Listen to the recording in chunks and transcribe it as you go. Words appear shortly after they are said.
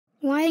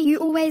Why are you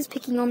always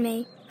picking on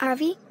me,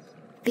 Avi?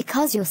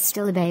 Because you're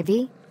still a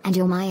baby, and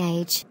you're my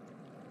age.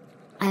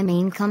 I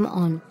mean, come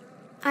on.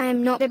 I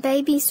am not a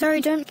baby, so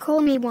don't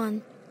call me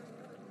one.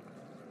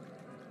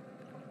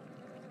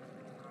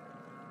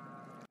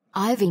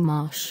 Ivy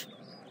Marsh.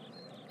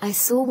 I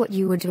saw what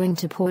you were doing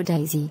to poor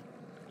Daisy.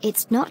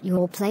 It's not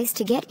your place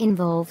to get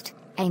involved,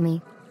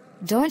 Amy.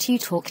 Don't you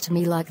talk to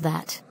me like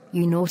that,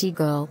 you naughty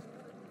girl.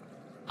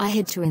 I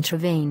had to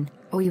intervene,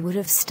 or you would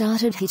have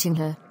started hitting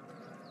her.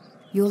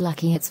 You're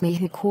lucky it's me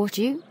who caught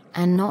you,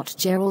 and not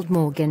Gerald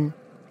Morgan.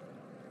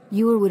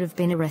 You would have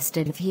been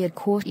arrested if he had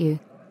caught you.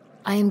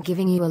 I am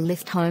giving you a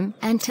lift home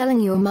and telling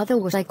your mother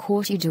what I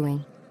caught you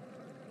doing.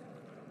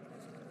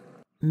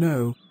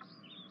 No.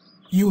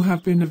 You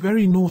have been a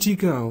very naughty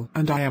girl,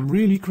 and I am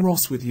really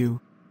cross with you.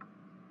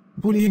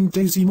 Bullying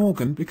Daisy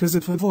Morgan because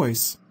of her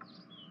voice.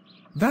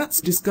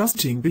 That's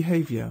disgusting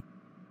behavior.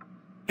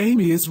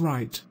 Amy is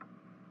right.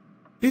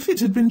 If it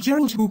had been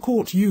Gerald who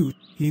caught you,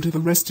 he'd have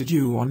arrested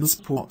you on the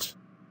spot.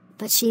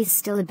 But she's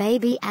still a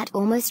baby at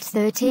almost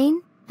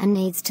 13, and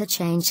needs to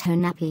change her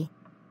nappy.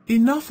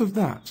 Enough of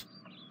that.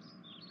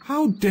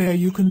 How dare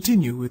you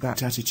continue with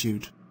that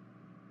attitude?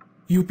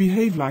 You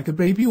behave like a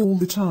baby all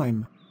the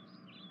time.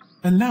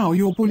 And now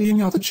you're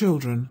bullying other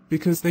children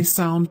because they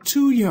sound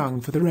too young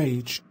for their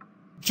age.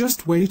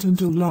 Just wait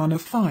until Lana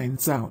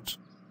finds out.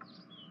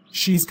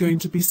 She's going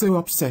to be so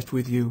upset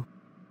with you.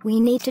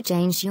 We need to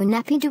change your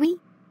nappy, do we?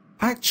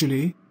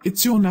 Actually,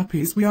 it's your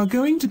nappies we are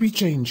going to be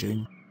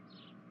changing.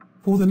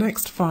 For the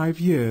next 5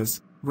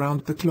 years,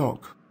 round the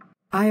clock.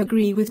 I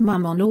agree with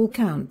Mum on all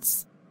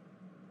counts.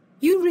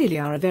 You really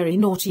are a very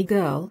naughty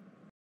girl.